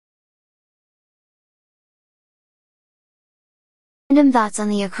Random thoughts on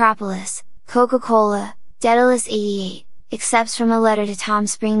the Acropolis, Coca-Cola, Daedalus 88, excerpts from a letter to Tom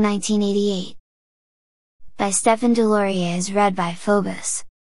Spring 1988. By Stephen Delorier is read by Phobos.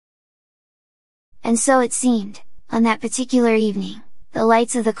 And so it seemed, on that particular evening, the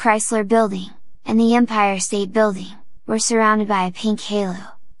lights of the Chrysler Building, and the Empire State Building, were surrounded by a pink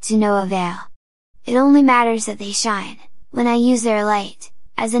halo, to no avail. It only matters that they shine, when I use their light,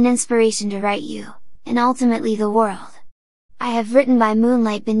 as an inspiration to write you, and ultimately the world. I have written by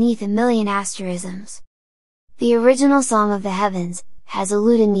moonlight beneath a million asterisms. The original Song of the Heavens, has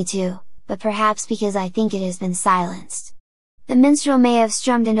eluded me too, but perhaps because I think it has been silenced. The minstrel may have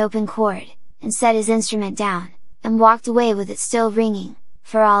strummed an open chord, and set his instrument down, and walked away with it still ringing,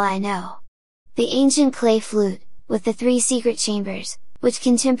 for all I know. The ancient clay flute, with the 3 secret chambers, which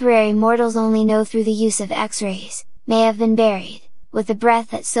contemporary mortals only know through the use of X-rays, may have been buried, with the breath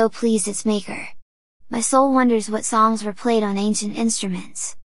that so pleased its maker. My soul wonders what songs were played on ancient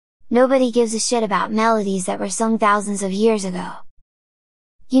instruments. Nobody gives a shit about melodies that were sung thousands of years ago.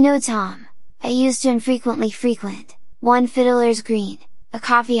 You know Tom, I used to infrequently frequent, one Fiddler's Green, a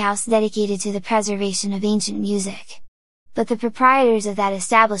coffeehouse dedicated to the preservation of ancient music. But the proprietors of that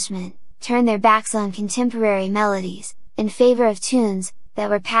establishment, turned their backs on contemporary melodies, in favor of tunes, that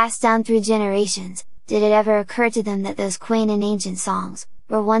were passed down through generations. Did it ever occur to them that those quaint and ancient songs,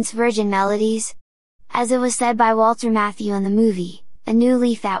 were once virgin melodies? As it was said by Walter Matthau in the movie, a new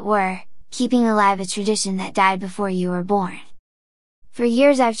leaf that were, keeping alive a tradition that died before you were born. For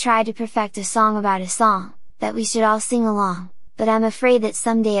years I've tried to perfect a song about a song, that we should all sing along, but I'm afraid that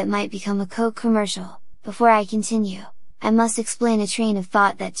someday it might become a Coke commercial. Before I continue, I must explain a train of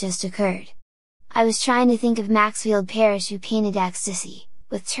thought that just occurred. I was trying to think of Maxfield Parrish who painted Ecstasy,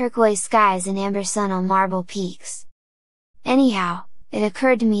 with turquoise skies and amber sun on marble peaks. Anyhow, it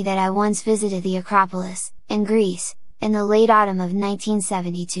occurred to me that I once visited the Acropolis, in Greece, in the late autumn of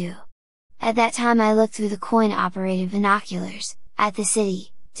 1972. At that time I looked through the coin-operated binoculars, at the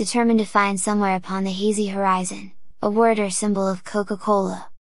city, determined to find somewhere upon the hazy horizon, a word or symbol of Coca-Cola.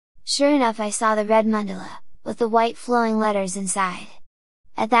 Sure enough I saw the red mandala, with the white flowing letters inside.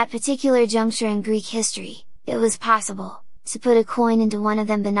 At that particular juncture in Greek history, it was possible, to put a coin into one of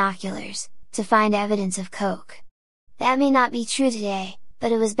them binoculars, to find evidence of Coke. That may not be true today,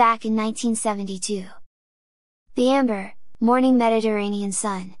 but it was back in 1972. The amber, morning Mediterranean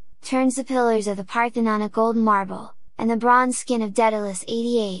sun, turns the pillars of the Parthenon a golden marble, and the bronze skin of Daedalus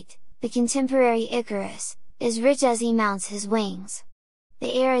 88, the contemporary Icarus, is rich as he mounts his wings.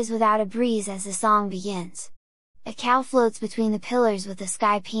 The air is without a breeze as the song begins. A cow floats between the pillars with the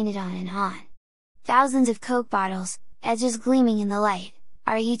sky painted on and on. Thousands of Coke bottles, edges gleaming in the light,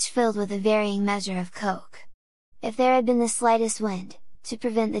 are each filled with a varying measure of Coke. If there had been the slightest wind, to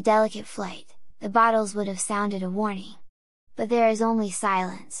prevent the delicate flight, the bottles would have sounded a warning. But there is only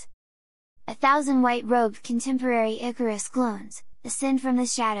silence. 1,000 white-robed contemporary Icarus clones, ascend from the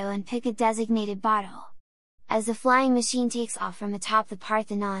shadow and pick a designated bottle. As the flying machine takes off from atop the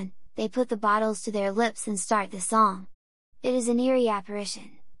Parthenon, they put the bottles to their lips and start the song. It is an eerie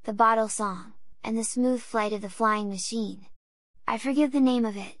apparition, the bottle song, and the smooth flight of the flying machine. I forget the name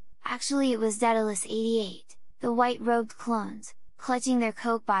of it, actually it was Daedalus 88, the white-robed clones, clutching their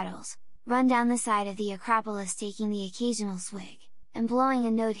Coke bottles, run down the side of the Acropolis taking the occasional swig, and blowing a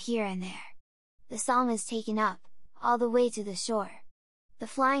note here and there. The song is taken up, all the way to the shore. The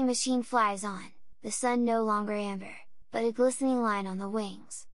flying machine flies on, the sun no longer amber, but a glistening line on the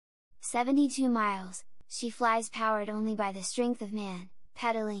wings. 72 miles, she flies powered only by the strength of man,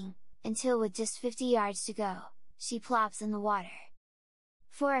 pedaling, until with just 50 yards to go, she plops in the water.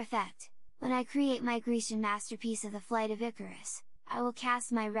 For effect, when I create my Grecian masterpiece of the flight of Icarus, I will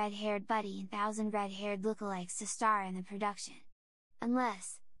cast my red-haired buddy and 1,000 red-haired lookalikes to star in the production.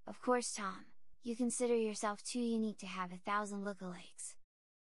 Unless, of course Tom, you consider yourself too unique to have 1,000 lookalikes.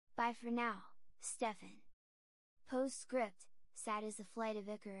 Bye for now, Stefan. Postscript, sad is the flight of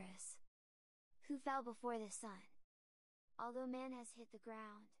Icarus, who fell before the sun. Although man has hit the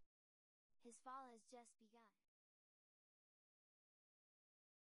ground, his fall has just begun.